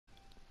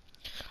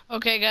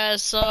Okay,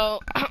 guys, so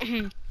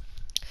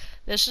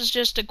this is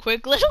just a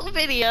quick little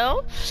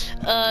video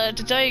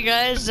to tell you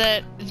guys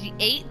that the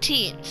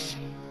 18th,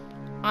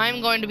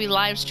 I'm going to be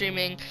live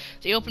streaming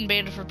the open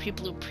beta for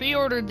people who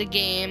pre-ordered the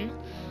game,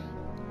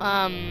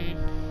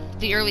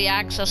 the early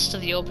access to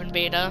the open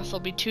beta.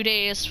 There'll be 2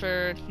 days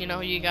for,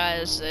 you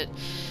guys that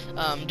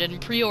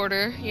didn't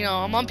pre-order.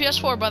 I'm on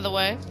PS4, by the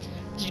way.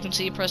 As you can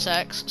see, press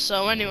X.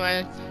 So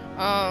anyway,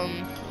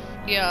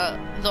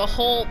 yeah, the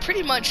whole,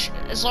 pretty much,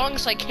 as long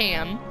as I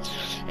can,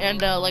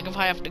 and, like, if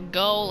I have to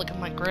go, like, if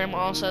my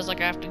grandma says, like,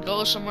 I have to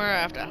go somewhere,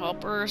 I have to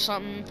help her or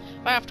something,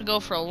 if I have to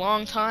go for a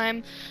long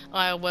time,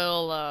 I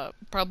will,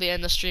 probably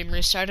end the stream,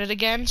 restart it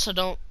again, so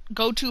don't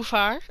go too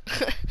far,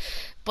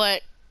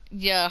 but,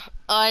 yeah,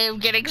 I am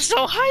getting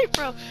so hyped,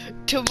 bro.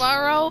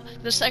 Tomorrow,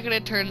 the second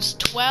it turns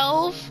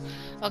 12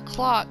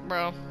 o'clock,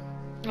 bro,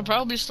 I'll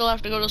probably still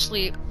have to go to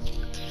sleep,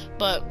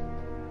 but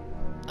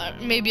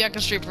maybe I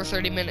can stream for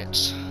 30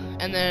 minutes,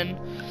 and then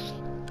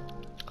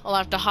I'll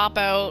have to hop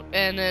out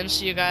and then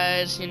see you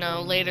guys,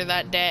 later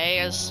that day,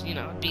 as,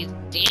 it'd be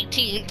the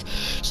 18th.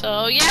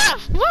 So, yeah!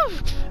 Woo!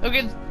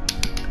 Okay.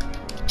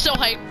 So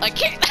hype. I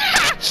can't.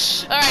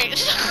 Alright,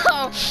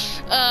 so,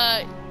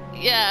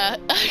 yeah.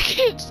 I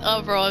can't.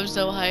 Oh, bro, I'm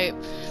so hype.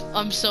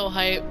 I'm so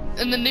hype.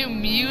 And the new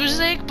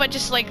music, but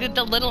just like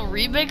the little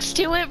remix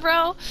to it,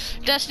 bro.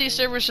 Destiny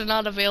servers are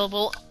not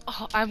available.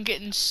 Oh, I'm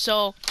getting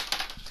so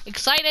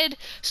excited.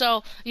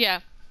 So, yeah.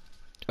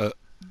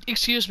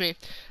 Excuse me.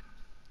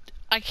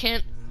 I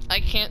can't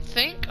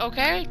think,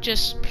 okay?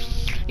 Just,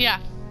 yeah.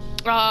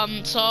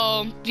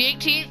 So, the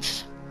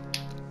 18th,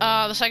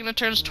 the second it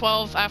turns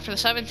 12, after the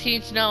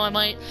 17th, I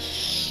might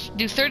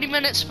do 30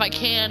 minutes if I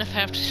can, if I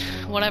have to,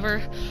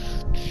 whatever.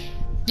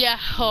 Yeah,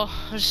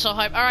 oh, I'm just so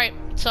hyped. Alright,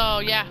 so,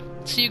 yeah,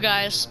 see you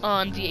guys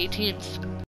on the 18th.